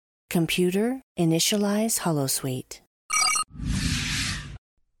Computer, initialize holosuite.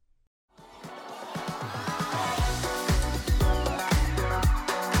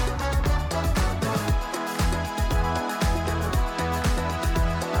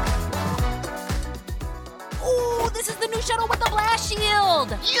 Oh, this is the new shuttle with the blast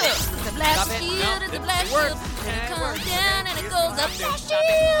shield! Yeah! The blast Stop it. shield No, is the it blast works. shield. And it It comes works. down and it goes up. Blast Stop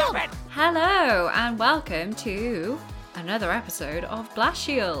shield! it. Hello and welcome to another episode of Blast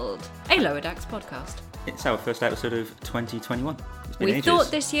Shield, a Lower Decks podcast. It's our first episode of 2021. It's been We ages. thought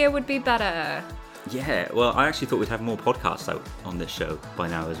this year would be better. Yeah, well, I actually thought we'd have more podcasts out on this show by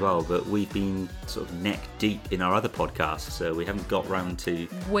now as well, but we've been sort of neck deep in our other podcasts, so we haven't got round to...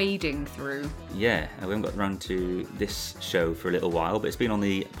 Wading through. Yeah, we haven't got round to this show for a little while, but it's been on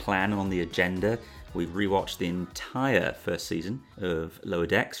the plan and on the agenda. We've rewatched the entire first season of Lower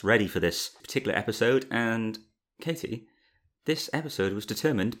Decks, ready for this particular episode, and Katie, this episode was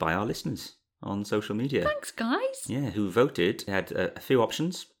determined by our listeners on social media. Thanks, guys. Yeah, who voted. They had a few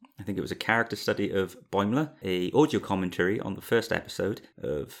options. I think it was a character study of Boimler, a audio commentary on the first episode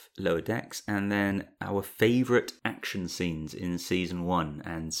of Lower Decks, and then our favourite action scenes in season 1.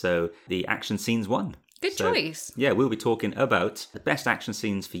 And so the action scenes won. Good So, choice. Yeah, we'll be talking about the best action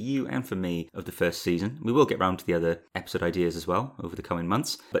scenes for you and for me of the first season. We will get round to the other episode ideas as well over the coming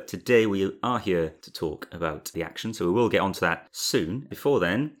months. But today we are here to talk about the action, so we will get onto that soon. Before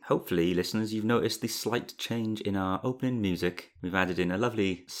then, hopefully, listeners, you've noticed the slight change in our opening music. We've added in a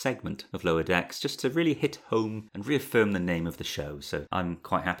lovely segment of Lower Decks just to really hit home and reaffirm the name of the show. So I'm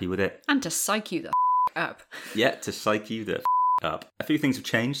quite happy with it. And to psych you the up. Yeah, to psych you the up. A few things have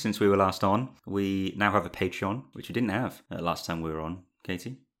changed since we were last on. We now have a Patreon, which we didn't have last time we were on,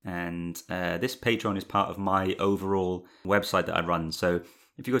 Katie. And this Patreon is part of my overall website that I run. So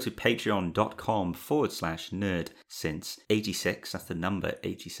if you go to patreon.com/nerd since 86, that's the number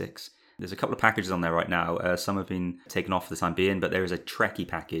 86. There's a couple of packages on there right now. Some have been taken off for the time being, but there is a Trekkie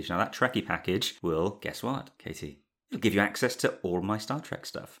package. Now that Trekkie package will, guess what, Katie? It'll give you access to all my Star Trek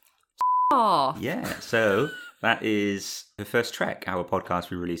stuff. Oh, Yeah, so that is the first Trek, our podcast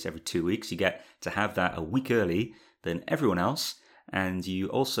we release every 2 weeks. You get to have that a week early than everyone else, and you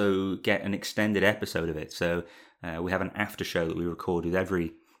also get an extended episode of it. So we have an after show that we record with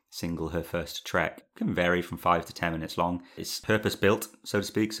every single Her First Trek. It can vary from 5 to 10 minutes long. It's purpose built, so to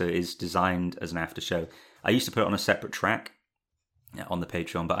speak, so it is designed as an after show. I used to put it on a separate track on the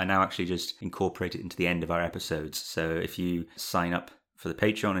Patreon, but I now actually just incorporate it into the end of our episodes. So if you sign up for the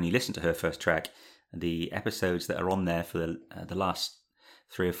Patreon and you listen to Her First Trek, the episodes that are on there for the last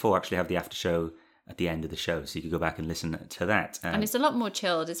 3 or 4 actually have the after show at the end of the show, so you can go back and listen to that. and it's a lot more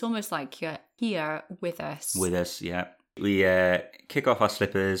chilled. It's almost like you're here with us. With us, yeah. We kick off our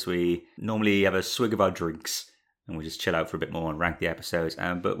slippers, we normally have a swig of our drinks, and we just chill out for a bit more and rank the episodes.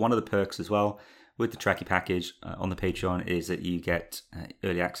 But one of the perks as well with the Trekkie package on the Patreon is that you get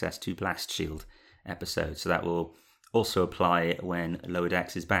early access to Blast Shield episodes, so that will also apply when Lower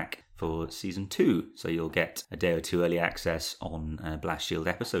Decks is back for season 2. So you'll get a day or two early access on Blast Shield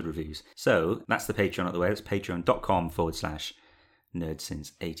episode reviews. So that's the Patreon out the way. That's patreon.com/nerd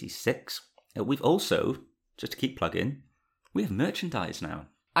since 86. We've also, just to keep plugging, we have merchandise now.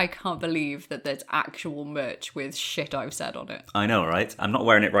 I can't believe that there's actual merch with shit I've said on it. I know, right? I'm not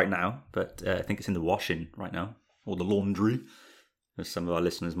wearing it right now, but I think it's in the washing right now, or the laundry, as some of our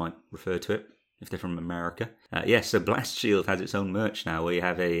listeners might refer to it, if they're from America. So Blast Shield has its own merch now. We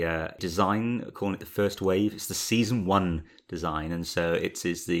have a design, calling it the First Wave. It's the Season 1 design, and so it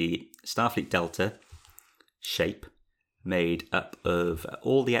is the Starfleet Delta shape made up of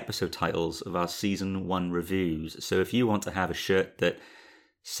all the episode titles of our Season 1 reviews. So if you want to have a shirt that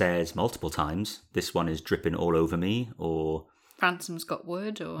says multiple times, this one is dripping all over me, or Ransom's got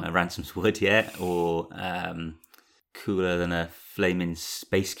wood, or... Ransom's wood, yeah, or cooler than a flaming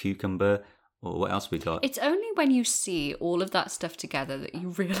space cucumber, or what else we got? It's only when you see all of that stuff together that you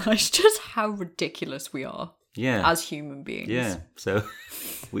realise just how ridiculous we are Yeah. as human beings. Yeah, so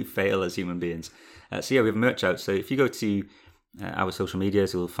we fail as human beings. We have merch out. So if you go to our social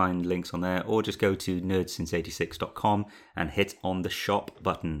medias, you'll find links on there, or just go to nerdsince86.com and hit on the shop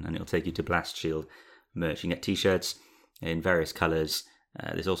button, and it'll take you to Blast Shield merch. You can get t-shirts in various colours.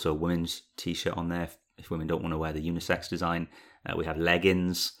 There's also a women's t-shirt on there if women don't want to wear the unisex design. We have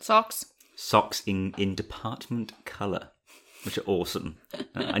leggings, socks in department colour, which are awesome.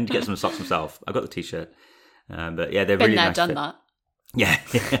 I need to get some socks myself. I've got the t-shirt. But yeah, they're Been really there, nice done fit. that. Yeah.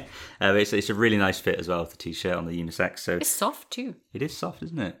 It's a really nice fit as well, the t-shirt on the unisex. So It's soft too. it is soft,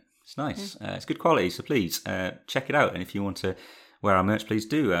 isn't it? It's nice. It's good quality, so please check it out. And if you want to wear our merch, please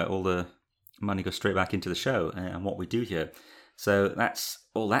do. All the money goes straight back into the show and what we do here. So that's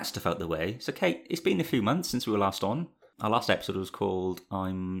all that stuff out the way. So Kate, it's been a few months since we were last on. Our last episode was called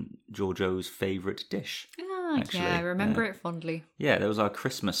I'm Giorgio's Favourite Dish. Actually. Yeah, I remember it fondly. Yeah, that was our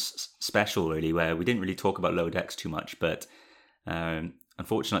Christmas special, really, where we didn't really talk about Lower Decks too much, but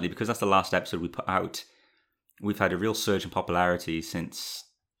unfortunately, because that's the last episode we put out, we've had a real surge in popularity since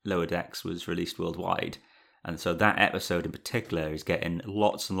Lower Decks was released worldwide. And so that episode in particular is getting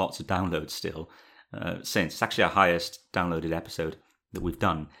lots and lots of downloads still since. It's actually our highest downloaded episode that we've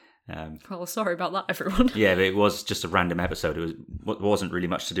done. Well, sorry about that, everyone. Yeah, but it was just a random episode. It wasn't really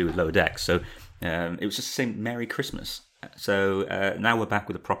much to do with Lower Decks. So it was just saying Merry Christmas. So now we're back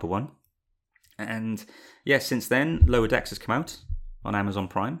with a proper one. And yeah, since then, Lower Decks has come out on Amazon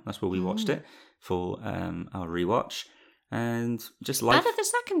Prime. That's where we watched it for our rewatch. And just life... Better the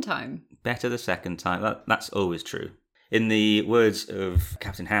second time. Better the second time. That's always true. In the words of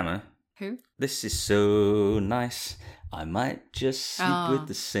Captain Hammer... Who? This is so nice. I might just sleep with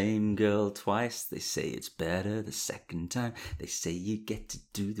the same girl twice. They say it's better the second time. They say you get to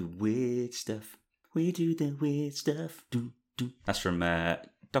do the weird stuff. We do the weird stuff. Do. That's from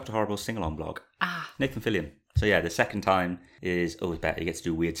Dr. Horrible's sing-along blog. Nathan Fillion. So yeah, the second time is always better. You get to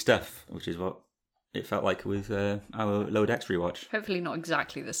do weird stuff, which is what it felt like with our Lower Decks rewatch. Hopefully not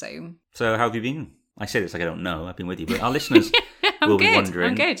exactly the same. So how have you been? I say this like I don't know. I've been with you, but our listeners will be wondering.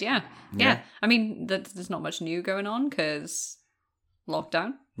 I'm good, yeah. I mean, there's not much new going on because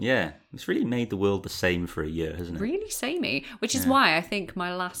lockdown. Yeah, it's really made the world the same for a year, hasn't it? Really samey, which is why I think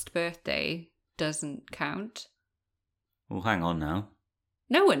my last birthday doesn't count. Well, hang on now.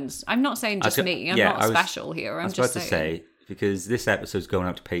 No one's. I'm not saying just me. I'm not special here. I'm just saying. I was about to say, because this episode's going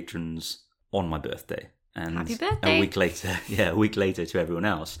out to patrons on my birthday. And happy birthday. A week later to everyone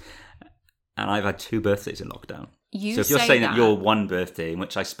else. And I've had 2 birthdays in lockdown. So if you're saying that your one birthday, in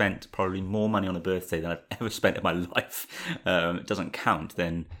which I spent probably more money on a birthday than I've ever spent in my life, it doesn't count,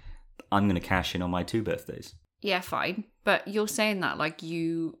 then I'm going to cash in on my 2 birthdays. Yeah, fine. But you're saying that like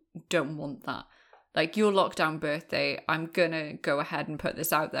you don't want that. Like your lockdown birthday, I'm going to go ahead and put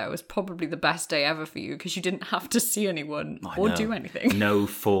this out there, was probably the best day ever for you because you didn't have to see anyone or do anything. No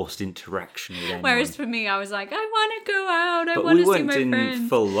forced interaction with anyone. Whereas for me, I was like, I want to go out. I want to see my friends. But we weren't in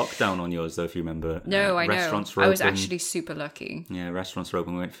full lockdown on yours, though, if you remember. No, I know. Restaurants were I was open. actually super lucky. Yeah, restaurants were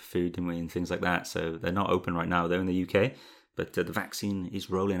open. We went for food, didn't we, and things like that. So they're not open right now, though, in the UK. But the vaccine is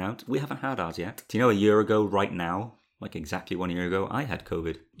rolling out. We haven't had ours yet. Do you know a year ago right now, like exactly 1 year ago, I had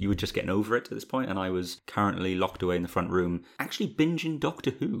COVID. You were just getting over it at this point, and I was currently locked away in the front room, actually binging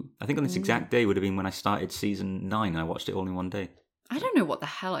Doctor Who. I think on this exact day would have been when I started season 9, and I watched it all in one day. I don't know what the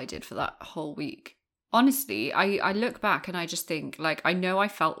hell I did for that whole week. Honestly, I look back and I just think, like, I know I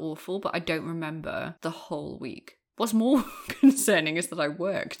felt awful, but I don't remember the whole week. What's more concerning is that I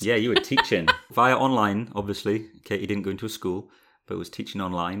worked. Yeah, you were teaching via online, obviously. Katie didn't go into a school, but was teaching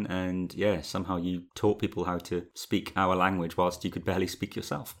online, and yeah, somehow you taught people how to speak our language whilst you could barely speak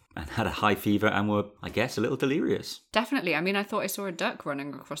yourself, and had a high fever and were, I guess, a little delirious. Definitely. I mean, I thought I saw a duck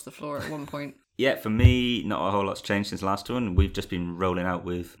running across the floor at one point. Yeah, for me, not a whole lot's changed since last one. We've just been rolling out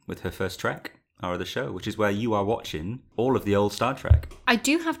with Her First Trek, our other show, which is where you are watching all of the old Star Trek. I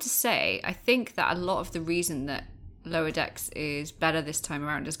do have to say, I think that a lot of the reason that Lower Decks is better this time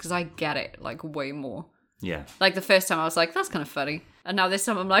around is because I get it, like, way more. Yeah. Like, the first time I was like, that's kind of funny. And now this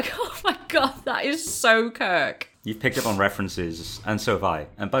time I'm like, oh my God, that is so Kirk. You've picked up on references, and so have I.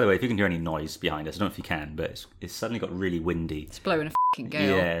 And by the way, if you can hear any noise behind us, I don't know if you can, but it's suddenly got really windy. It's blowing a fucking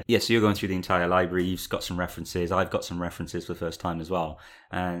gale. Yeah, so you're going through the entire library, you've got some references, I've got some references for the first time as well.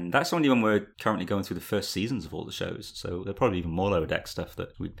 And that's only when we're currently going through the first seasons of all the shows, so there'll probably be even more Lower Deck stuff that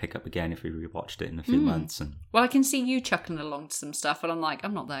we'd pick up again if we rewatched it in a few months. And well, I can see you chuckling along to some stuff, and I'm like,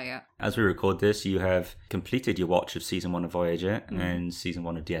 I'm not there yet. As we record this, you have completed your watch of Season 1 of Voyager and Season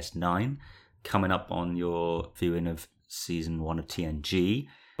 1 of DS9, coming up on your viewing of Season 1 of TNG.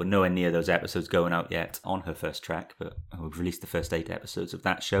 We're nowhere near those episodes going out yet on Her First Trek, but we've released the first 8 episodes of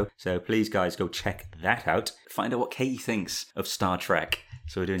that show. So please, guys, go check that out. Find out what Katie thinks of Star Trek.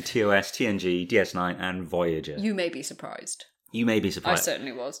 So we're doing TOS, TNG, DS9, and Voyager. You may be surprised. You may be surprised. I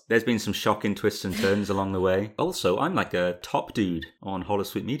certainly was. There's been some shocking twists and turns along the way. Also, I'm like a top dude on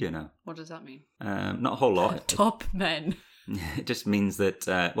Holosuite Media now. What does that mean? Not a whole lot. Top men. It just means that,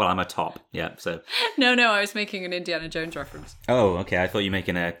 I'm a top, yeah, so... No, I was making an Indiana Jones reference. Oh, okay, I thought you were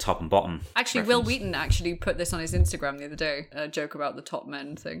making a top and bottom Actually, reference. Will Wheaton actually put this on his Instagram the other day, a joke about the top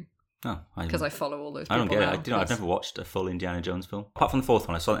men thing. Oh, because I follow all those people. I don't get now. it. I've never watched a full Indiana Jones film. Apart from the 4th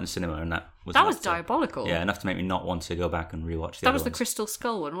one, I saw it in the cinema, and that was diabolical. Yeah, enough to make me not want to go back and rewatch the That other was the ones. Crystal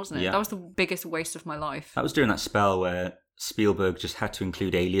Skull one, wasn't it? Yeah. That was the biggest waste of my life. That was during that spell where Spielberg just had to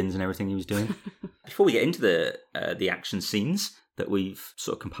include aliens and everything he was doing. Before we get into the action scenes, that we've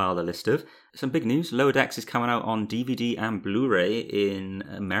sort of compiled a list of. Some big news. Lower Decks is coming out on DVD and Blu-ray in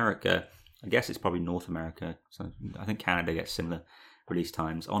America. I guess it's probably North America. So I think Canada gets similar release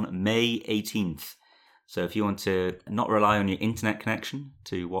times on May 18th. So if you want to not rely on your internet connection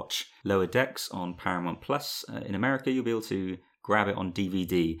to watch Lower Decks on Paramount Plus in America, you'll be able to grab it on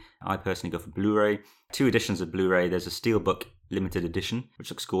DVD. I personally go for Blu-ray. 2 editions of Blu-ray. There's a Steelbook limited edition, which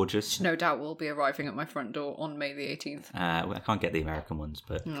looks gorgeous. No doubt will be arriving at my front door on May the 18th. I can't get the American ones,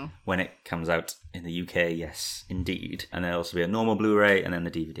 but when it comes out in the UK, yes, indeed. And there'll also be a normal Blu-ray and then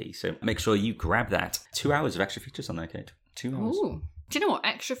the DVD. So make sure you grab that. 2 hours of extra features on there, Kate. 2 hours. Ooh. Do you know what?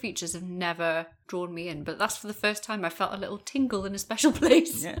 Extra features have never drawn me in, but that's for the first time I felt a little tingle in a special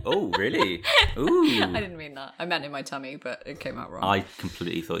place. Yeah. Oh, really? Ooh. I didn't mean that. I meant in my tummy, but it came out wrong. I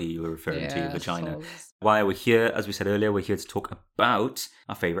completely thought you were referring to your vagina. soz. Why we're here, as we said earlier, we're here to talk about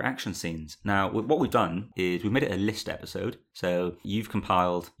our favourite action scenes. Now, what we've done is we've made it a list episode. So you've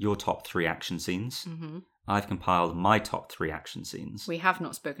compiled your top 3 action scenes. Mm-hmm. I've compiled my top 3 action scenes. We have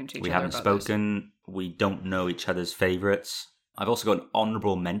not spoken to each other. We haven't spoken. We don't know each other's favourites. I've also got an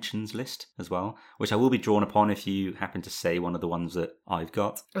honourable mentions list as well, which I will be drawn upon if you happen to say one of the ones that I've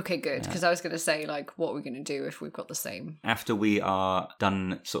got. Okay, good. Because I was going to say, like, what are we going to do if we've got the same? After we are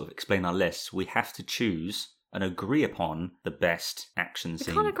done sort of explain our lists, we have to choose and agree upon the best action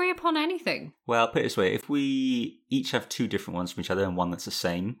scene. We can't agree upon anything. Well, put it this way, if we each have 2 different ones from each other and one that's the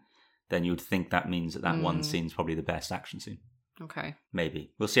same, then you would think that means that one scene's probably the best action scene. Okay.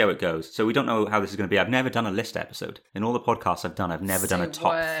 Maybe. We'll see how it goes. So we don't know how this is going to be. I've never done a list episode. In all the podcasts I've done, I've never done a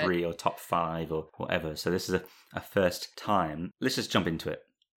top 3 or top 5 or whatever. So this is a first time. Let's just jump into it.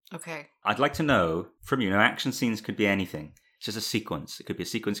 Okay. I'd like to know from you, action scenes could be anything. It's just a sequence. It could be a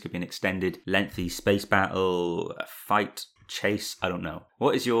sequence, it could be an extended, lengthy space battle, a fight, chase, I don't know.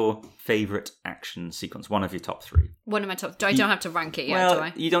 What is your favourite action sequence? One of your top 3. One of my top... I don't have to rank it yet, well, do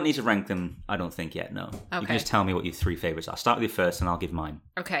I? You don't need to rank them, I don't think yet, no. Okay. You can just tell me what your 3 favourites are. Start with your first and I'll give mine.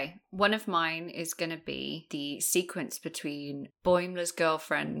 Okay. One of mine is going to be the sequence between Boimler's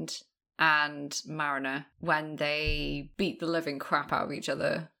girlfriend and Mariner when they beat the living crap out of each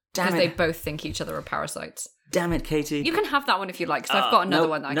other. Because they both think each other are parasites. Damn it, Katie. You can have that one if you like, because I've got another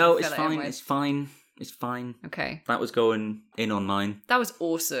one that I can fill it in with. It's fine. It's fine. Okay. That was going in on mine. That was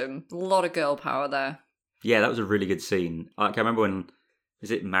awesome. A lot of girl power there. Yeah, that was a really good scene. Like, I remember when, is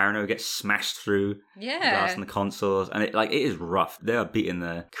it Mariner gets smashed through the glass and the consoles, and it is rough. They are beating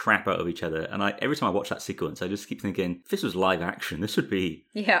the crap out of each other, and every time I watch that sequence, I just keep thinking, if this was live action, this would be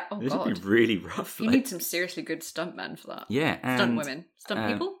would be really rough. You need some seriously good stuntmen for that. Yeah, and stunt women,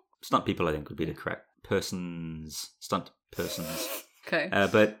 stunt people. Stunt people, I think, would be the correct stunt persons. Okay,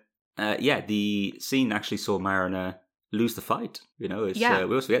 the scene actually saw Mariner lose the fight. We always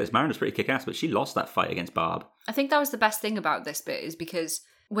forget this. Mariner's pretty kick-ass, but she lost that fight against Barb. I think that was the best thing about this bit, is because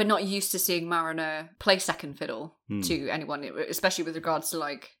we're not used to seeing Mariner play second fiddle to anyone, especially with regards to,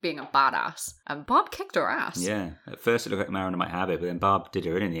 like, being a badass. And Barb kicked her ass. Yeah. At first it looked like Mariner might have it, but then Barb did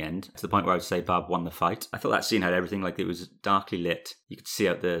her in the end, to the point where I would say Barb won the fight. I thought that scene had everything. Like, it was darkly lit. You could see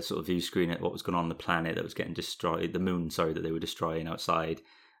out the sort of view screen at what was going on the planet that was getting destroyed, the moon, that they were destroying outside.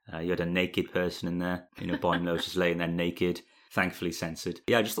 You had a naked person in there. Boimler was just laying there naked, thankfully censored.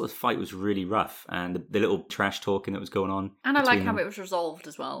 Yeah, I just thought the fight was really rough, and the little trash talking that was going on. And I like how it was resolved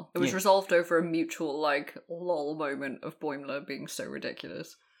as well. It was resolved over a mutual, like, lol moment of Boimler being so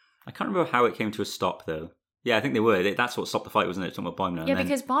ridiculous. I can't remember how it came to a stop, though. Yeah, I think they were. That's what stopped the fight, wasn't it? Talking about Boimler. Yeah,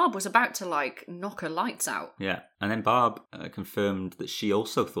 because Barb was about to, like, knock her lights out. Yeah, and then Barb confirmed that she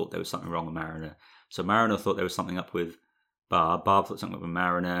also thought there was something wrong with Mariner. So Mariner thought there was something up with Barb thought something up with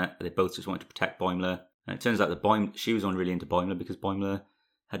Mariner. They both just wanted to protect Boimler. And it turns out that she was only really into Boimler because Boimler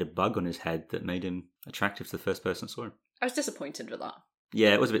had a bug on his head that made him attractive to the first person that saw him. I was disappointed with that.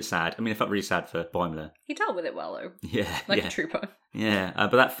 Yeah, it was a bit sad. I mean, I felt really sad for Boimler. He dealt with it well, though. Yeah. Like a trooper. Yeah,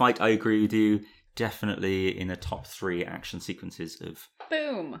 but that fight, I agree with you, definitely in the top 3 action sequences of...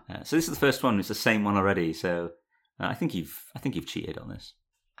 Boom! So this is the first one. It's the same one already, so I think you've cheated on this.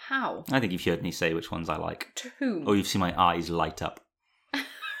 How? I think you've heard me say which ones I like. To whom? Or you've seen my eyes light up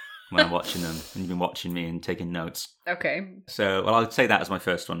when I'm watching them, and you've been watching me and taking notes. Okay. So, I would say that as my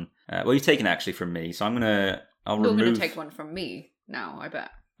first one. You've taken it actually from me, so You're going to take one from me now, I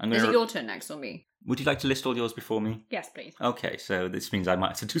bet. Is it your turn next or me? Would you like to list all yours before me? Yes, please. Okay, so this means I might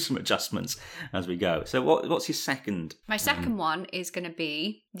have to do some adjustments as we go. So what's your second? My second one is going to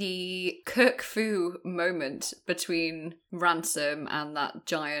be the Kirk Fu moment between Ransom and that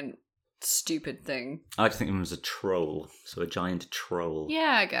giant stupid thing. I like to think of him as a troll, so a giant troll.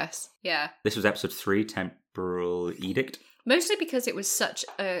 Yeah, I guess. Yeah. This was episode 3, Temporal Edict. Mostly because it was such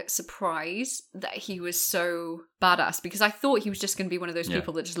a surprise that he was so badass, because I thought he was just going to be one of those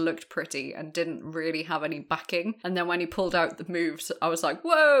people that just looked pretty and didn't really have any backing. And then when he pulled out the moves, I was like,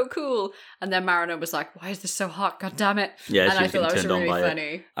 whoa, cool. And then Mariner was like, why is this so hot? God damn it. Yeah, and she I was thought that getting was turned on really by funny.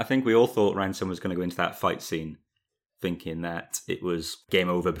 it. I think we all thought Ransom was going to go into that fight scene thinking that it was game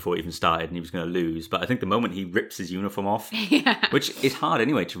over before it even started and he was going to lose. But I think the moment he rips his uniform off, Yeah. which is hard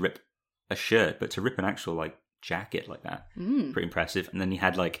anyway to rip a shirt, but to rip an actual like jacket like that, pretty impressive. And then he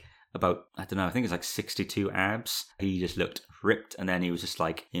had like about, I don't know, I think it's like 62 abs. He just looked ripped, and then he was just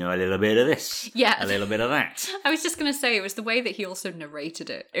like, you know, a little bit of this, Yeah. a little bit of that. I was just going to say, it was the way that he also narrated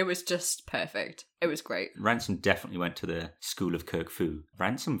it. It was just perfect. It was great. Ransom definitely went to the school of Kirk Fu.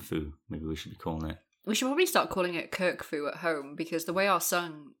 Ransom Fu, maybe we should be calling it. We should probably start calling it Kirk Fu at home, because the way our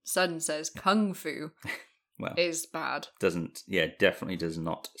son says Kung Fu Well, is bad. definitely does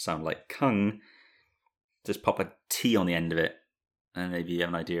not sound like Kung. Just pop a T on the end of it, and maybe you have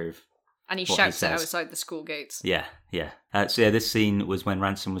an idea of. And he what shouts it says. outside the school gates. Yeah. This scene was when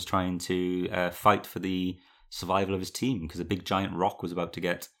Ransom was trying to fight for the survival of his team, because a big giant rock was about to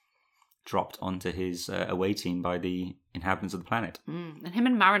get dropped onto his away team by the inhabitants of the planet. And him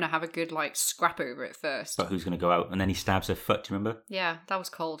and Mariner have a good like scrap over it first. But who's going to go out? And then he stabs her foot. Do you remember? Yeah, that was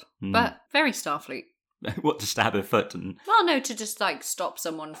cold, but very Starfleet. What, to stab her foot? And Well, no, to just like stop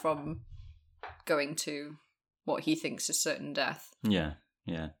someone from going to what he thinks is certain death. yeah.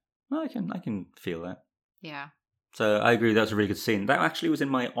 Well, I can feel that. Yeah. So I agree. That was a really good scene. That actually was in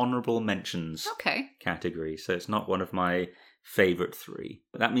my honourable mentions Okay, category. So it's not one of my favourite 3.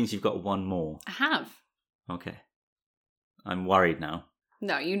 But that means you've got one more. I have. Okay. I'm worried now.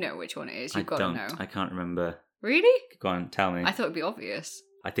 No, you know which one it is. I You've got to don't. know. I can't remember. Really? Go on, tell me. I thought it'd be obvious.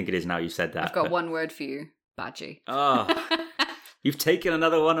 I think it is now you said that. I've got but- one word for you. Badgie. Oh, you've taken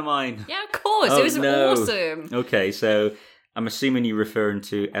another one of mine. Yeah, of course. Oh, It was no. awesome. Okay, so I'm assuming you're referring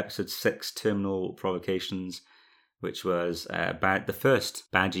to episode 6, Terminal Provocations, which was the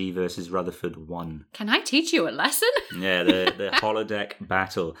first Badgie versus Rutherford 1. Can I teach you a lesson? Yeah, the holodeck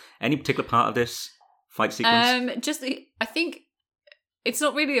battle. Any particular part of this fight sequence? I think it's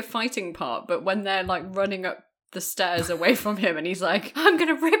not really a fighting part, but when they're like running up the stairs away from him and he's like, I'm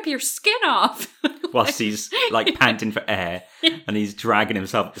gonna rip your skin off. Whilst he's like panting for air and he's dragging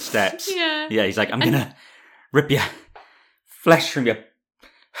himself up the steps. Yeah. Yeah, he's like, I'm gonna rip your flesh from your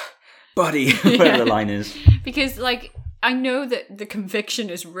body, whatever the line is. Because like I know that the conviction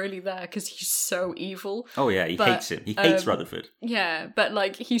is really there because he's so evil. Oh yeah, he But, hates him. He hates Rutherford. Yeah, but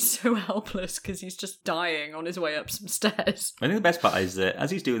like he's so helpless because he's just dying on his way up some stairs. I think the best part is that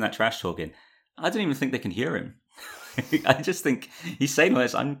as he's doing that trash talking, I don't even think they can hear him. I just think he's saying all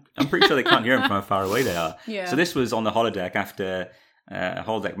this. I'm pretty sure they can't hear him from how far away they are. Yeah. So this was on the holodeck after a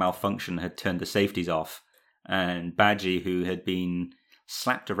holodeck malfunction had turned the safeties off, and Badgie, who had been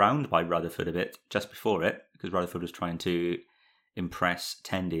slapped around by Rutherford a bit just before it, because Rutherford was trying to impress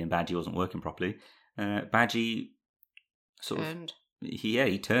Tendi and Badgie wasn't working properly. Badgie And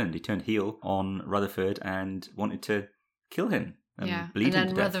he turned heel on Rutherford and wanted to kill him. and bleed him then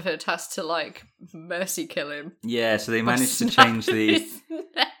to death. Rutherford has to like mercy kill him. Yeah, so they by managed to snapping change the his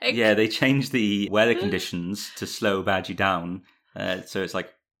neck. yeah they changed the weather conditions to slow Badgie down. So it's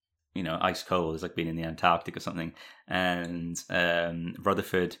like, you know, ice cold. It's like being in the Antarctic or something. And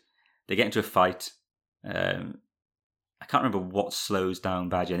Rutherford, they get into a fight. I can't remember what slows down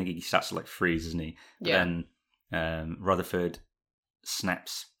Badgie. I think he starts to like freeze, doesn't he? But Yeah. then Rutherford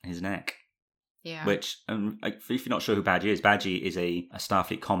snaps his neck. Yeah. Which, if you're not sure who Badgie is a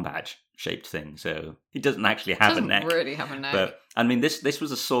Starfleet com badge shaped thing. So he doesn't actually have doesn't a neck. really have a neck. But I mean, this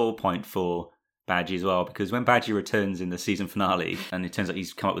was a sore point for Badgie as well, because when Badgie returns in the season finale, and it turns out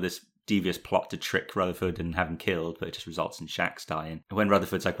he's come up with this devious plot to trick Rutherford and have him killed, but it just results in Shax dying. And when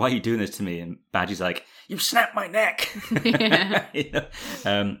Rutherford's like, "Why are you doing this to me?" and Badgie's like, "You snapped my neck." Yeah. You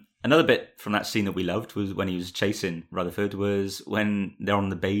know? Another bit from that scene that we loved was when he was chasing Rutherford, was when they're on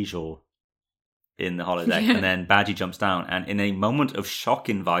the Bajor in the holodeck, Yeah. and then Badgie jumps down, and in a moment of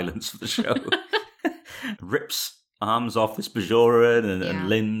shocking violence for the show, rips arms off this Bajoran and Yeah.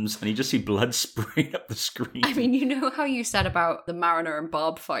 limbs, and you just see blood spraying up the screen. I mean, you know how you said about the Mariner and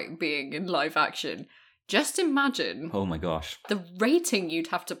Barb fight being in live action? Just imagine Oh my gosh. the rating you'd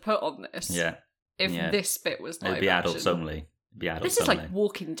have to put on this Yeah. if yeah. this bit was live It'd be action. adults only. It'd be adults This is only. like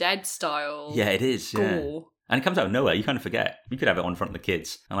Walking Dead style. Yeah, it is. Yeah. Gore. And it comes out of nowhere. You kind of forget. You could have it on in front of the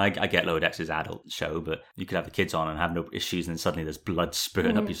kids. And I get Lower Decks' adult show, but you could have the kids on and have no issues, and then suddenly there's blood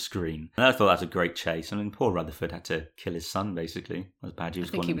spurting up your screen. And I thought that was a great chase. I mean, poor Rutherford had to kill his son, basically. As Badgie was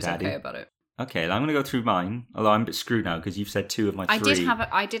I think calling he him was daddy. okay about it. Okay, I'm going to go through mine. Although I'm a bit screwed now because you've said 2 of my 3.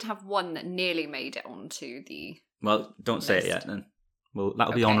 I did have one that nearly made it onto the. Well, don't say it list. yet then. Well,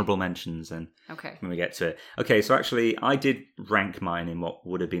 that'll be Okay. honourable mentions then Okay. when we get to it. Okay, so actually, I did rank mine in what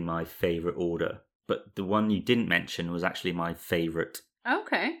would have been my favourite order. But the one you didn't mention was actually my favourite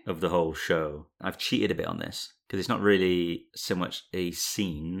Okay. of the whole show. I've cheated a bit on this because it's not really so much a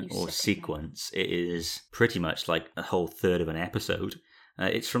scene You or silly sequence. It is pretty much like a whole third of an episode.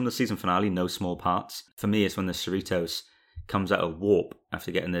 It's from the season finale, No Small Parts. For me, it's when the Cerritos comes out of warp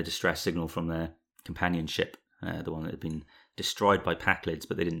after getting the distress signal from their companion ship, the one that had been destroyed by Paclids,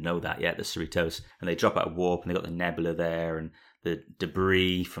 but they didn't know that yet, the Cerritos. And they drop out of warp and they got the nebula there and the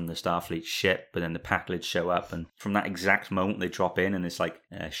debris from the Starfleet ship, but then the Paclids show up, and from that exact moment they drop in and it's like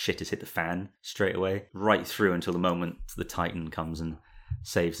shit has hit the fan straight away, right through until the moment the Titan comes and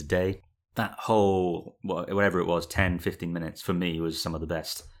saves the day. That whole, whatever it was, 10, 15 minutes, for me was some of the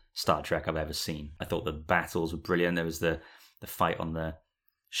best Star Trek I've ever seen. I thought the battles were brilliant. There was the fight on the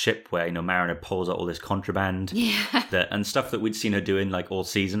ship where, Mariner pulls out all this contraband Yeah. and stuff that we'd seen her doing like all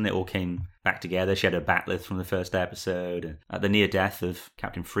season. It all came back together. She had a bat'leth from the first episode, and at the near death of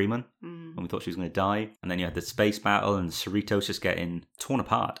Captain Freeman when we thought she was going to die, and then you had the space battle and the Cerritos just getting torn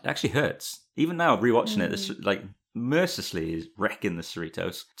apart. It actually hurts. Even now, rewatching it, this like mercilessly is wrecking the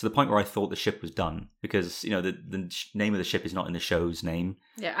Cerritos to the point where I thought the ship was done because the name of the ship is not in the show's name.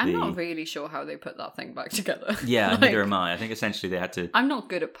 Yeah, I'm not really sure how they put that thing back together. Yeah, Like, neither am I. I think essentially they had to. I'm not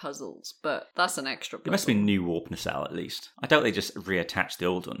good at puzzles, but that's an extra puzzle. It must have been new warp nacelle at least. I doubt they just reattached the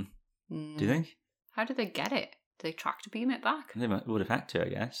old one. Do you think? How did they get it? Did they tractor beam it back? They would have had to, I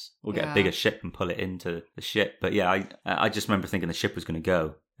guess. Or get Yeah. a bigger ship and pull it into the ship. But yeah, I just remember thinking the ship was going to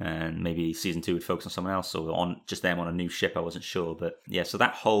go. And maybe season 2 would focus on someone else or on just them on a new ship. I wasn't sure. But yeah, so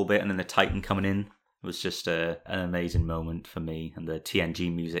that whole bit and then the Titan coming in was just an amazing moment for me. And the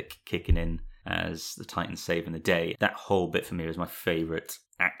TNG music kicking in as the Titan saving the day. That whole bit for me was my favourite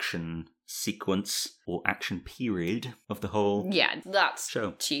action sequence or action period of the whole Yeah, that's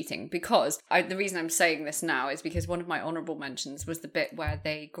show. cheating because the reason I'm saying this now is because one of my honourable mentions was the bit where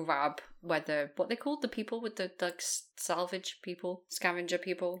they grab what they called the people with the like salvage people, scavenger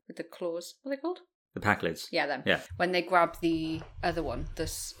people with the claws. What are they called? The Paclids. Yeah, them. Yeah. When they grabbed the other one, the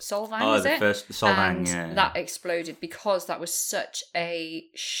Solvang, Oh, was the it? first Solvang, and yeah. that exploded because that was such a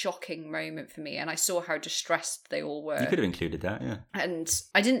shocking moment for me, and I saw how distressed they all were. You could have included that, yeah. And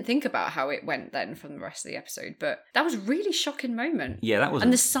I didn't think about how it went then from the rest of the episode, but that was a really shocking moment. Yeah, that was.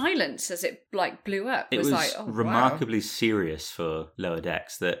 And the silence as it like blew up It was, was like, oh, remarkably serious for Lower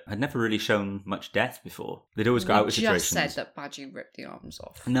Decks that had never really shown much death before. They'd always got wow. out of You just situations. said that Badgie ripped the arms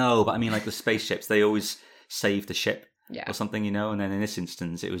off. No, but I mean, like the spaceships, they always save the ship Yeah. or something, and then in this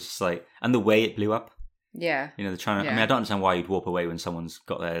instance, it was just like, and the way it blew up, Yeah. they're trying to. I mean, Yeah. I don't understand why you'd warp away when someone's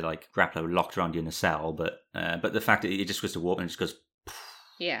got their like grappler locked around you in a cell, but the fact that it just goes to warp and it just goes,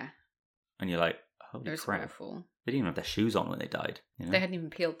 Yeah. and you're like, It holy was crap! awful. They didn't even have their shoes on when they died. They hadn't even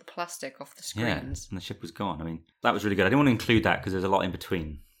peeled the plastic off the Yeah, screens. and the ship was gone. I mean, that was really good. I didn't want to include that because there's a lot in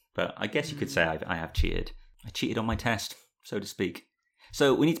between. But I guess you could say I have cheated. I cheated on my test, so to speak.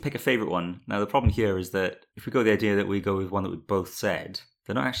 So we need to pick a favourite one. Now, the problem here is that if we go with the idea that we go with one that we both said,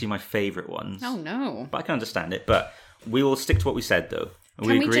 they're not actually my favourite ones. Oh no. But I can understand it. But we will stick to what we said, though. Can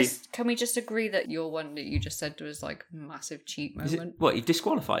we agree? just agree that your one that you just said was like massive cheat Is it, moment? what, you've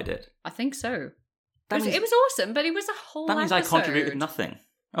disqualified it? I think so. That It was, means- it was awesome, but it was a whole That means episode. I contributed nothing.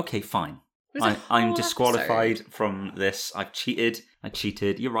 Okay, fine. It was a I'm whole disqualified episode. from this. I've cheated. I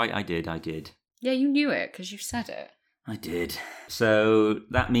cheated. You're right, I did. Yeah, you knew it because you said it. I did. So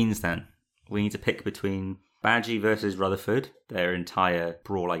that means then we need to pick between Badgie versus Rutherford, their entire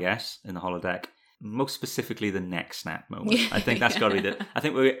brawl, I guess, in the holodeck. Most specifically, the neck snap moment. Yeah, I think that's got to be yeah. I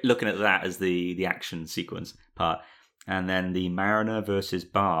think we're looking at that as the action sequence part. And then the Mariner versus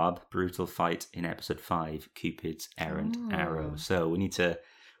Barb brutal fight in episode 5, Cupid's errant arrow. So we need to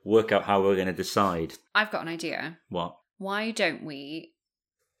work out how we're going to decide I've got an idea. what. Why don't we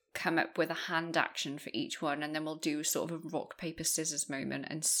come up with a hand action for each one, and then we'll do sort of a rock paper scissors moment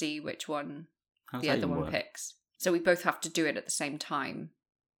and see which one How's the that other even one work? picks. So we both have to do it at the same time,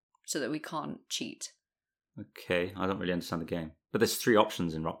 so that we can't cheat. Okay, I don't really understand the game. But there's 3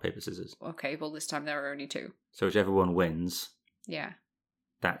 options in rock, paper, scissors. Okay, well this time there are only 2. So whichever one wins, Yeah.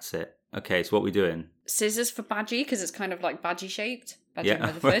 that's it. Okay, so what are we doing? Scissors for Badgie, because it's kind of like Badgie shaped. Badgie Yeah,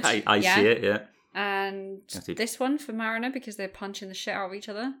 Rutherford. I Yeah. see it, yeah. And I see. this one for Mariner, because they're punching the shit out of each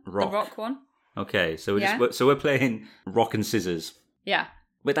other. Rock. The rock one. Okay, so Yeah. we're playing rock and scissors. Yeah.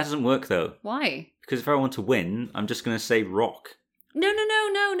 But that doesn't work though, Why? because if I want to win, I'm just going to say rock. No.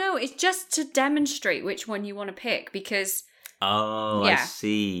 It's just to demonstrate which one you want to pick, because Oh, Yeah.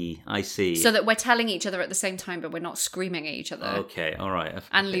 I see. So that we're telling each other at the same time, but we're not screaming at each other. Okay, all right.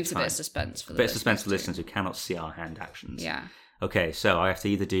 And Okay, leaves a bit fine. of suspense for the bit of suspense for listeners listeners who cannot see our hand actions. too. Yeah. Okay, so I have to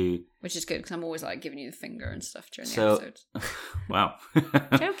either do... Which is good because I'm always like giving you the finger and stuff during the So- episodes. Wow.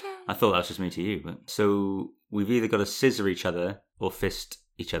 Joking. I thought that was just me to you. But... So we've either got to scissor each other or fist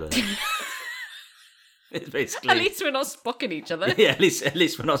each other. It's basically... At least we're not spocking each other. Yeah, at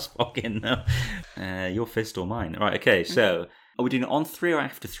least we're not spocking. No. Your fist or mine. Right, okay, so... Are we doing it on 3 or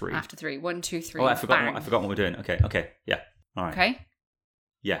after 3? After 3. 1, 2, 3. Oh, I forgot bang. what we're doing. Okay, yeah. All right. Okay.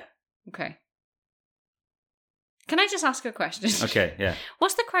 Yeah. Okay. Can I just ask a question? Okay, yeah.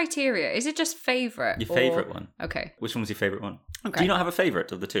 What's the criteria? Is it just favourite? Your favourite one. Okay. Which one was your favourite one? Okay. Do you not have a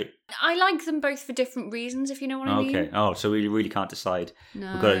favourite of the two? I like them both for different reasons, if you know what I mean. Okay. Oh, so we really can't decide.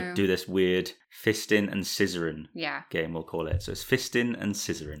 No. We've got to do this weird fisting and scissoring Yeah. game, we'll call it. So it's fisting and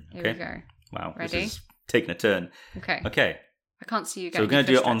scissoring. Here Okay. we go. Wow. Ready? This is taking a turn. Okay. Okay. I can't see you So getting we're going to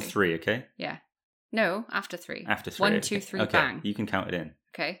do your it on fist ready. 3, okay? Yeah. No, after 3. After 3. 1, 2, 3, okay. bang. You can count it in.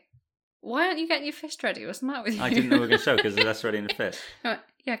 Okay. Why aren't you getting your fist ready? What's the matter with you? I didn't know we were going to show because that's already in the fist. No,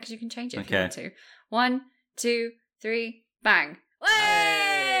 yeah, because you can change it if Okay. you want to. 1, 2, 3, bang.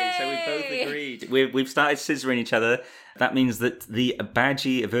 Hey, so we both agreed. We've started scissoring each other. That means that the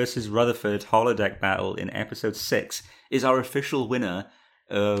Badgie versus Rutherford holodeck battle in episode 6 is our official winner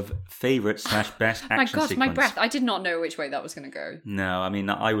of favourite / best My action God, sequence. my breath. I did not know which way that was going to go. No, I mean,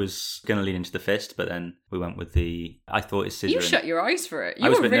 I was going to lean into the fist, but then we went with the... I thought it's scissoring. You shut your eyes for it. I You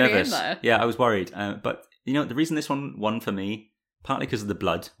was were a bit really nervous. in there. Yeah, I was worried. But, you know, the reason this one won for me, partly because of the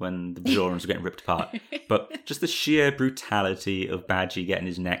blood when the Bajorans were getting ripped apart, but just the sheer brutality of Badgie getting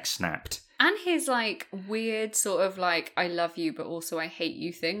his neck snapped. And his like weird sort of like I love you but also I hate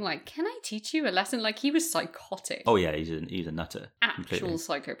you thing. Like, can I teach you a lesson? Like, he was psychotic. Oh, yeah, he's a nutter. Actual completely.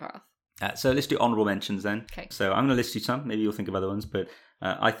 psychopath. So let's do honourable mentions then. Okay. So I'm going to list you some. Maybe you'll think of other ones, but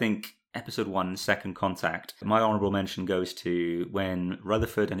I think episode 1, Second Contact. My honourable mention goes to when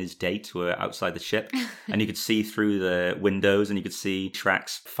Rutherford and his date were outside the ship, and you could see through the windows, and you could see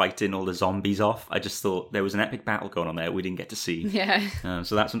Trax fighting all the zombies off. I just thought there was an epic battle going on there we didn't get to see. Yeah.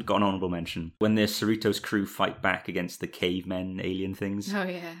 So that's got an honourable mention. When the Cerritos crew fight back against the cavemen alien things. Oh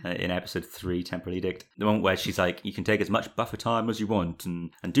yeah. In episode 3, Temporal Edict, the one where she's like, you can take as much buffer time as you want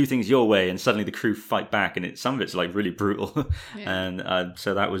and do things your way, and suddenly the crew fight back, and some of it's like really brutal. Yeah. And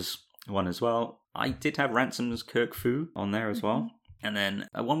so that was one as well. I did have Ransom's Kirk Fu on there as well. And then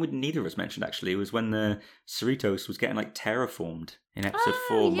one we neither of us mentioned actually was when the Cerritos was getting like terraformed in episode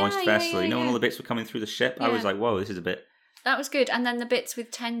 4, yeah, Moist yeah, Vessel. yeah, you know, when yeah. all the bits were coming through the ship? I was Yeah. like, whoa, this is a bit... That was good. And then the bits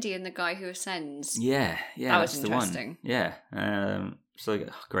with Tendi and the guy who ascends. Yeah, That was that's the one. interesting. Yeah, so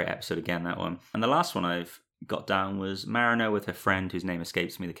great episode again, that one. And the last one I've got down was Mariner with her friend, whose name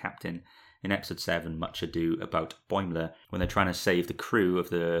escapes me, the captain, in episode 7, Much Ado About Boimler, when they're trying to save the crew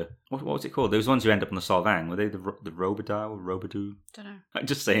of the... What was it called? Those ones who end up on the Solvang. Were they the Robadar or Robadoo? Don't know. I'm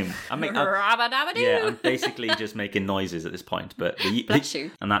just saying. Rabba-dabba-doo. Yeah, I'm basically just making noises at this point. But Bless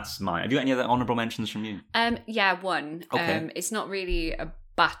you. And that's mine. Have you got any other honourable mentions from you? Yeah, one. Okay. It's not really a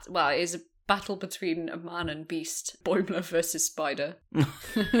it is a battle between a man and beast. Boimler versus Spider.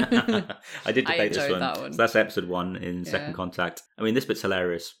 I did I debate this enjoyed one. that one. So that's episode 1 in Second Yeah. Contact. I mean, this bit's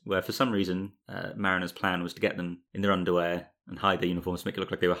hilarious, where for some reason, Mariner's plan was to get them in their underwear and hide their uniforms to make it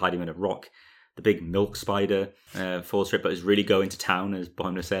look like they were hiding in a rock. The big milk spider falls for it, but is really going to town, as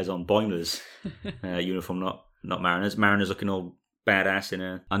Boimler says, on Boimler's uniform, not Mariner's. Mariner's looking all badass in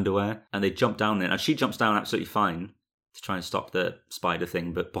her underwear, and they jump down there. And she jumps down absolutely fine to try and stop the spider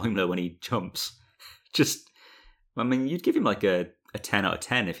thing, but Boimler, when he jumps, you'd give him like a 10 out of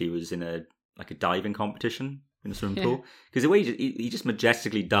 10 if he was in a diving competition in a swimming pool, because the way he just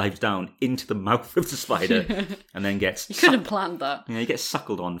majestically dives down into the mouth of the spider and then gets You couldn't have planned that. he gets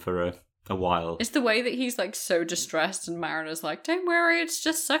suckled on for a while. It's the way that he's like so distressed and Mariner's like, don't worry, it's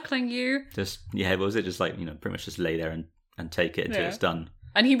just suckling you. Just what was it? Just like, pretty much just lay there and take it until Yeah. it's done.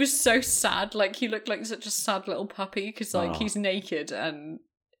 And he was so sad, like he looked like such a sad little puppy because like Oh. he's naked and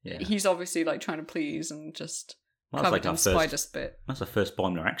Yeah. he's obviously like trying to please and just Well, covered that's in our spider spit. That's our first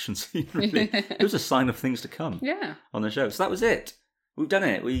Boimler action scene, really. It was a sign of things to come Yeah. on the show. So that was it. We've done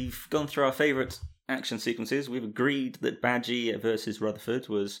it. We've gone through our favourite action sequences. We've agreed that Badgie versus Rutherford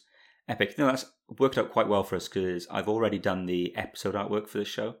was epic. No, that's worked out quite well for us because I've already done the episode artwork for this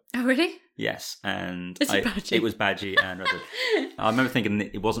show. Oh really? Yes, and Is it Badgie? it was Badgie and Rutherford. I remember thinking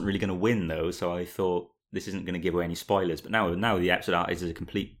that it wasn't really going to win, though, so I thought this isn't going to give away any spoilers. But now the episode art is a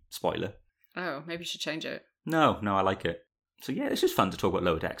complete spoiler. Oh, maybe you should change it. No, I like it. So yeah, it's just fun to talk about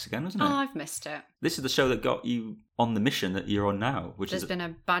Lower Decks again, isn't it? Oh, I've missed it. This is the show that got you on the mission that you're on now, which There's is... been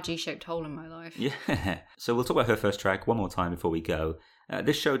a badgie-shaped hole in my life. Yeah. So we'll talk about her first track one more time before we go.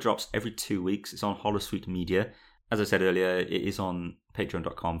 This show drops every 2 weeks. It's on Holosuite Media. As I said earlier, it is on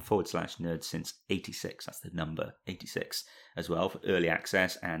patreon.com/nerds since 86. That's the number, 86, as well, for early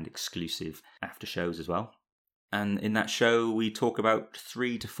access and exclusive after shows as well. And in that show, we talk about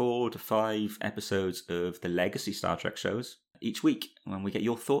 3 to 4 to 5 episodes of the legacy Star Trek shows each week, when we get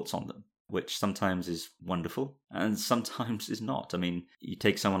your thoughts on them, which sometimes is wonderful and sometimes is not. I mean, you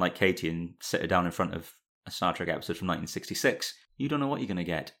take someone like Katie and sit her down in front of a Star Trek episode from 1966, you don't know what you're going to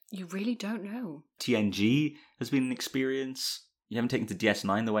get. You really don't know. TNG has been an experience. You haven't taken to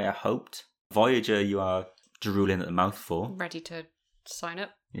DS9 the way I hoped. Voyager, you are drooling at the mouth for. Ready to sign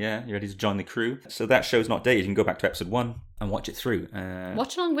up. Yeah, you're ready to join the crew. So that show's not dated. You can go back to episode 1 and watch it through.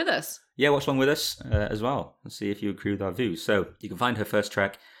 Watch along with us. Yeah, watch along with us as well and see if you agree with our views. So you can find her first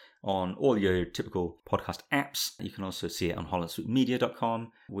track on all your typical podcast apps. You can also see it on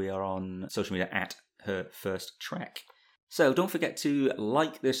holosuitemedia.com. We are on social media at her first track. So don't forget to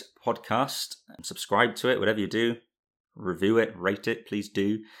like this podcast and subscribe to it, whatever you do. Review it, rate it, please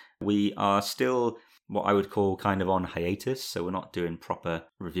do. We are still what I would call kind of on hiatus, so we're not doing proper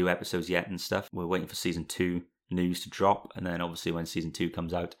review episodes yet and stuff. We're waiting for season 2 news to drop, and then obviously when season 2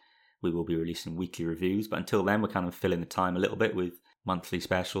 comes out, we will be releasing weekly reviews. But until then, we're kind of filling the time a little bit with monthly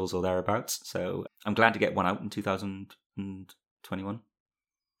specials or thereabouts. So I'm glad to get one out in 2021.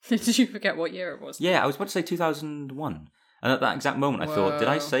 Did you forget what year it was? Yeah, I was about to say 2001. And at that exact moment, I thought, did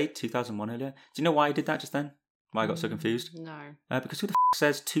I say 2001 earlier? Do you know why I did that just then? Why I got so confused? No. Because who the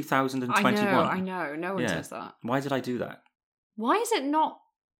says 2021? I know. No one says that. Why did I do that? Why is it not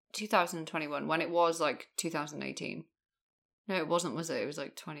 2021 when it was like 2018? No, it wasn't, was it? It was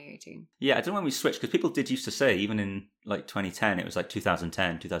like 2018. Yeah, I don't know when we switched, because people did used to say, even in like 2010, it was like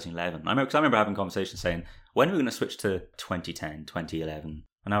 2010, 2011. I remember having conversations saying, when are we going to switch to 2010, 2011?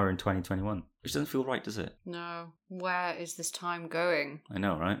 And now we're in 2021. Which doesn't feel right, does it? No. Where is this time going? I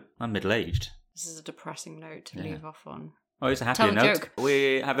know, right? I'm middle-aged. This is a depressing note to leave off on. Oh, it's a happier note.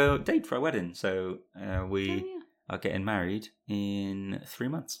 We have a date for our wedding, so we are getting married in 3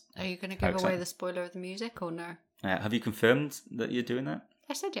 months. Are you going to give away the spoiler of the music or no? Have you confirmed that you're doing that?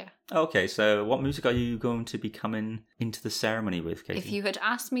 I said yeah. Okay, so what music are you going to be coming into the ceremony with, Katie? If you had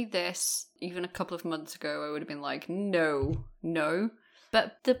asked me this even a couple of months ago, I would have been like, no.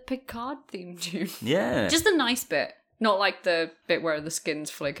 But the Picard theme tune. Yeah. Just the nice bit. Not like the bit where the skin's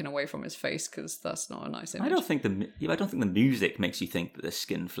flaking away from his face, because that's not a nice image. I don't think the music makes you think that there's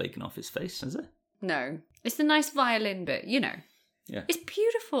skin flaking off his face, does it? No. It's the nice violin bit, you know. Yeah. It's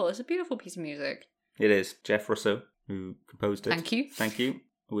beautiful. It's a beautiful piece of music. It is. Jeff Russo, who composed it. Thank you. Thank you.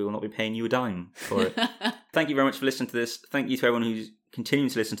 We will not be paying you a dime for it. Thank you very much for listening to this. Thank you to everyone who's continuing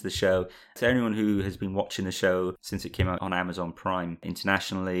to listen to the show. To anyone who has been watching the show since it came out on Amazon Prime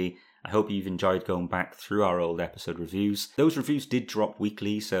internationally. I hope you've enjoyed going back through our old episode reviews. Those reviews did drop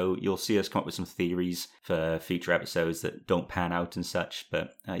weekly, so you'll see us come up with some theories for future episodes that don't pan out and such.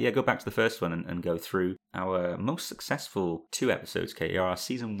 But go back to the first one and go through our most successful 2 episodes, Katie, our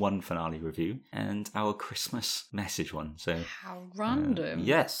season 1 finale review and our Christmas message one. So how random.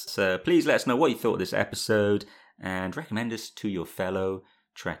 Yes, so please let us know what you thought of this episode and recommend us to your fellow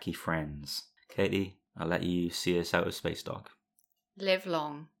Trekkie friends. Katie, I'll let you see us out of Space Dog. Live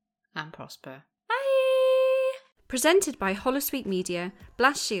long and prosper. Bye! Presented by Holosuite Media,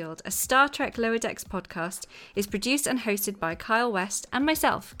 Blast Shield, a Star Trek Lower Decks podcast, is produced and hosted by Kyle West and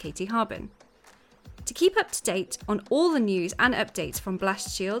myself, Katie Harbin. To keep up to date on all the news and updates from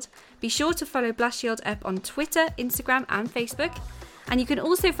Blast Shield, be sure to follow Blast Shield up on Twitter, Instagram and Facebook, and you can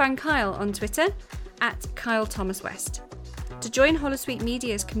also find Kyle on Twitter at Kyle Thomas West. To join Holosuite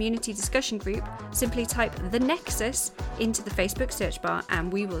Media's community discussion group, simply type The Nexus into the Facebook search bar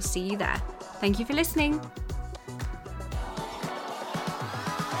and we will see you there. Thank you for listening.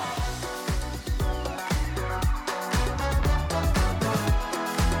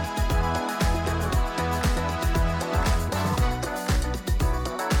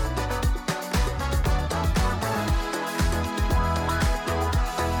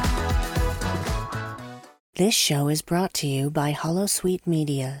 This show is brought to you by Holosuite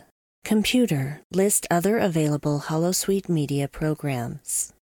Media. Computer, list other available Holosuite Media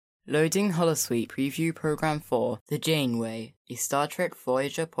programs. Loading Holosuite preview program for The Janeway, a Star Trek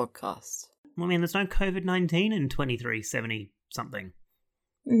Voyager podcast. Well, I mean, there's no COVID-19 in 2370-something.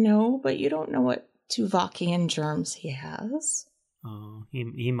 No, but you don't know what Tuvakian germs he has. Oh,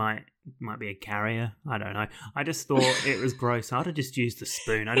 he might be a carrier. I don't know. I just thought it was gross. I'd have just used the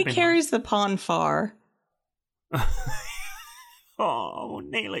spoon. He carries the Ponfar. Oh,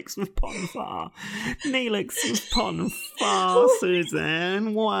 Neelix of Ponfar. Neelix of Ponfar,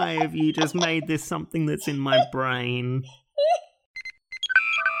 Suzanne. Why have you just made this something that's in my brain?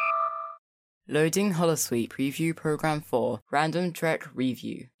 Loading Holosuite Preview Program 4, Random Trek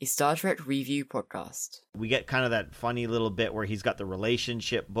Review, a Star Trek review podcast. We get kind of that funny little bit where he's got the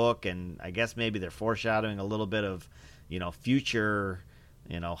relationship book, and I guess maybe they're foreshadowing a little bit of, future,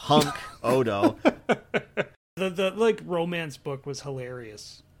 hunk Odo. The romance book was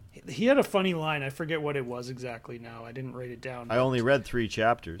hilarious. He had a funny line. I forget what it was exactly now. I didn't write it down. I only read 3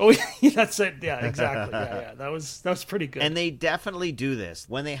 chapters. Oh, yeah, that's it. Yeah, exactly. Yeah. That was pretty good. And they definitely do this.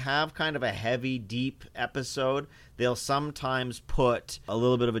 When they have kind of a heavy, deep episode, they'll sometimes put a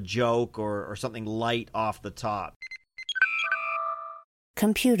little bit of a joke or something light off the top.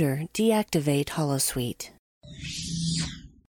 Computer, deactivate Holosuite.